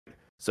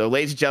So,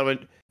 ladies and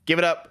gentlemen, give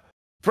it up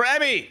for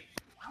Emmy.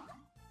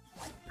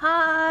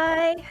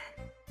 Hi.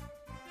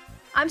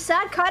 I'm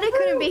sad Kaida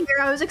couldn't be here.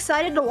 I was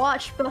excited to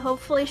watch, but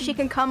hopefully she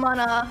can come on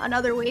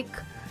another week.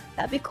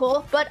 That'd be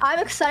cool. But I'm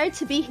excited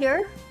to be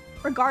here,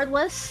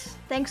 regardless.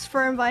 Thanks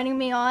for inviting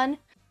me on.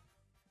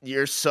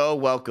 You're so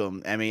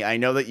welcome, Emmy. I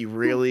know that you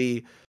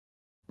really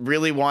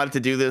wanted to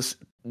do this.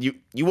 You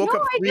woke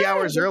up 3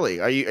 hours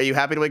early. Are you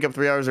happy to wake up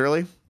 3 hours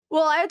early?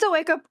 Well, I had to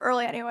wake up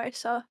early anyway,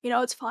 so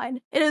it's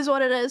fine. It is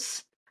what it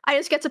is. I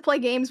just get to play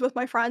games with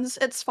my friends.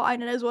 It's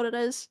fine. It is what it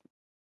is.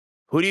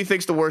 Who do you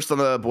think's the worst on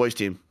the boys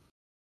team?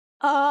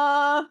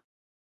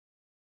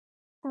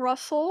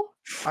 Russell.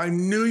 I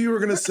knew you were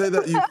gonna say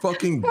that, you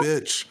fucking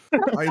bitch.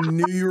 I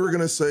knew you were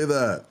gonna say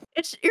that.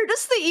 You're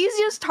just the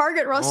easiest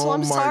target, Russell. Oh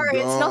I'm sorry. God.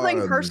 It's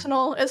nothing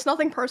personal. It's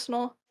nothing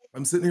personal.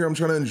 I'm sitting here, I'm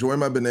trying to enjoy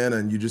my banana,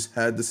 and you just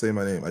had to say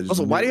my name.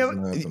 Also, why do you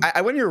have? I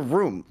went in your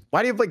room.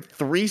 Why do you have like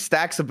 3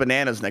 stacks of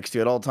bananas next to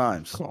you at all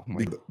times? Oh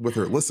my God. With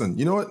her. Listen,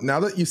 you know what? Now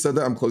that you said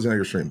that, I'm closing out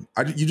your stream.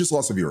 You just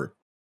lost a viewer.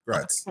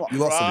 Congrats. You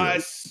lost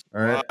a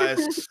viewer. All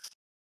right.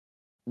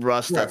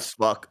 Russ, that's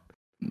fuck.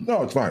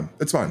 No, it's fine.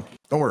 It's fine.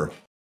 Don't worry.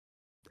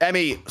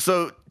 Emmy,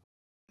 so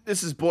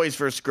this is boys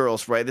versus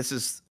girls, right? This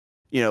is,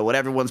 what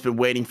everyone's been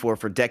waiting for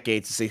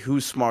decades to see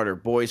who's smarter,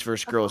 boys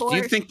versus girls. Do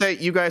you think that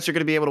you guys are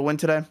going to be able to win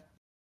today?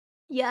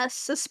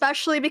 Yes,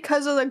 especially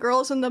because of the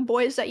girls and the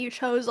boys that you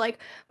chose. Like,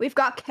 we've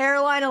got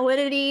Caroline,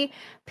 Alinity,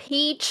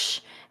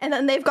 Peach, and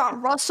then they've got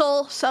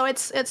Russell, so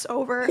it's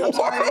over. I'm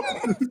sorry.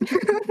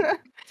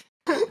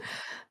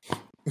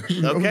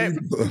 Okay.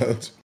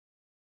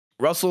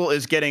 Russell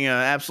is getting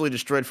absolutely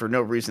destroyed for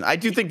no reason. I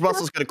do think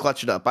Russell's going to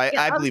clutch it up.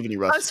 I believe in you,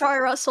 Russell. I'm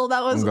sorry, Russell.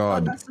 That was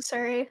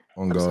unnecessary.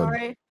 I'm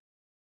sorry.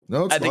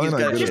 No, it's fine.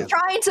 I'm just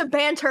trying to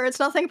banter. It's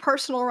nothing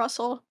personal,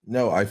 Russell.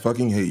 No, I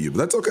fucking hate you, but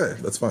that's okay.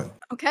 That's fine.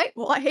 Okay,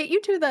 well, I hate you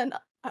too then.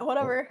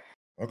 Whatever.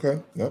 Okay,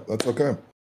 yep, that's okay.